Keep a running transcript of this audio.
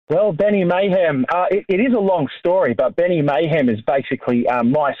Well, Benny Mayhem, it is a long story, but Benny Mayhem is basically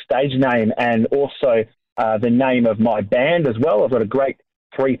my stage name and also the name of my band as well. I've got a great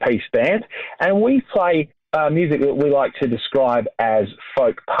three-piece band, and we play music that we like to describe as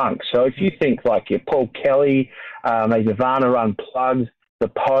folk punk. So if you think like your Paul Kelly, Nirvana Unplugged, the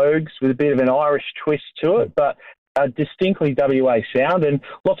Pogues, with a bit of an Irish twist to it, but a distinctly WA sound, and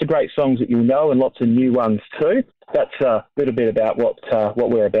lots of great songs that you'll know and lots of new ones too. That's a little bit about what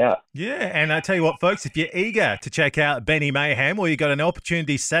we're about. Yeah, and I tell you what, folks, if you're eager to check out Benny Mayhem, well, you got an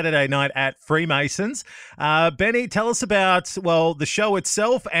opportunity Saturday night at Freemasons. Benny, tell us about, well, the show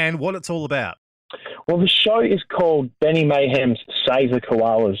itself and what it's all about. Well, the show is called Benny Mayhem's Save the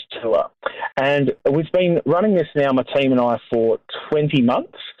Koalas Tour, and we've been running this now, my team and I, for 20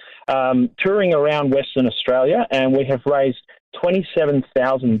 months, touring around Western Australia, and we have raised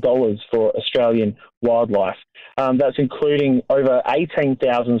 $27,000 for Australian wildlife. That's including over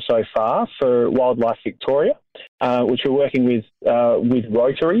 $18,000 so far for Wildlife Victoria, which we're working with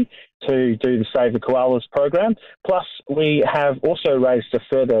Rotary to do the Save the Koalas program. Plus, we have also raised a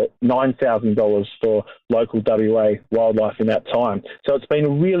further $9,000 for local WA wildlife in that time. So it's been a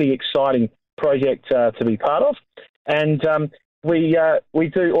really exciting project to be part of. And we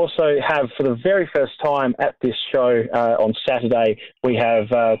do also have, for the very first time at this show on Saturday, we have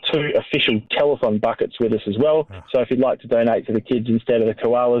 2 official telethon buckets with us as well. So if you'd like to donate to the kids instead of the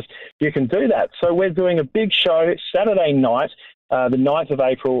koalas, you can do that. So we're doing a big show Saturday night, the 9th of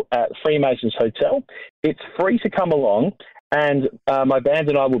April at Freemasons Hotel. It's free to come along, and my band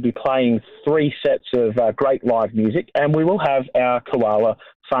and I will be playing 3 sets of great live music, and we will have our koala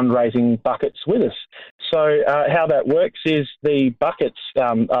fundraising buckets with us. So how that works is the buckets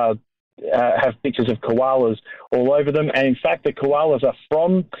have pictures of koalas all over them, and in fact the koalas are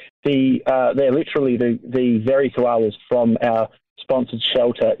from they're literally the very koalas from our sponsored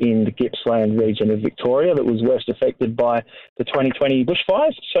shelter in the Gippsland region of Victoria that was worst affected by the 2020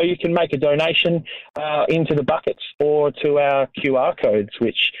 bushfires. So you can make a donation into the buckets or to our QR codes,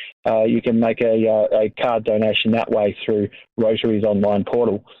 which you can make a card donation that way through Rotary's online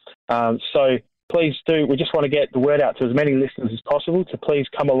portal. So please do, we just want to get the word out to as many listeners as possible to please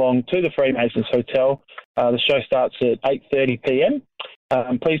come along to the Freemasons Hotel. The show starts at 8:30 p.m.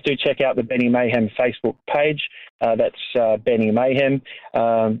 Please do check out the Benny Mayhem Facebook page. That's Benny Mayhem.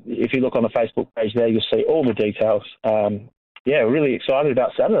 If you look on the Facebook page there, you'll see all the details. We're really excited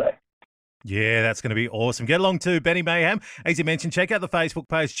about Saturday. Yeah, that's going to be awesome. Get along to Benny Mayhem. As you mentioned, check out the Facebook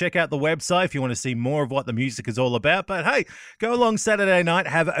page, check out the website if you want to see more of what the music is all about. But hey, go along Saturday night,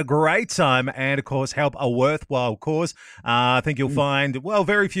 have a great time, and of course, help a worthwhile cause. I think you'll find, well,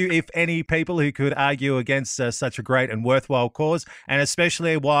 very few, if any, people who could argue against such a great and worthwhile cause, and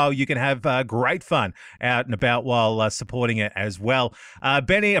especially while you can have great fun out and about while supporting it as well.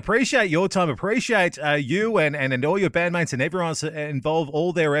 Benny, appreciate your time, appreciate you and all your bandmates and everyone involved,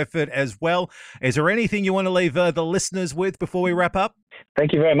 all their effort as well. Is there anything you want to leave the listeners with before we wrap up?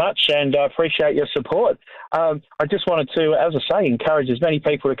 Thank you very much, and I appreciate your support. I just wanted to, as I say, encourage as many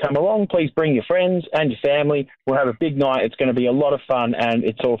people to come along. Please bring your friends and your family. We'll have a big night. It's going to be a lot of fun, and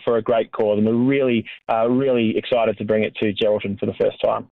it's all for a great cause. And we're really, really excited to bring it to Geraldton for the first time.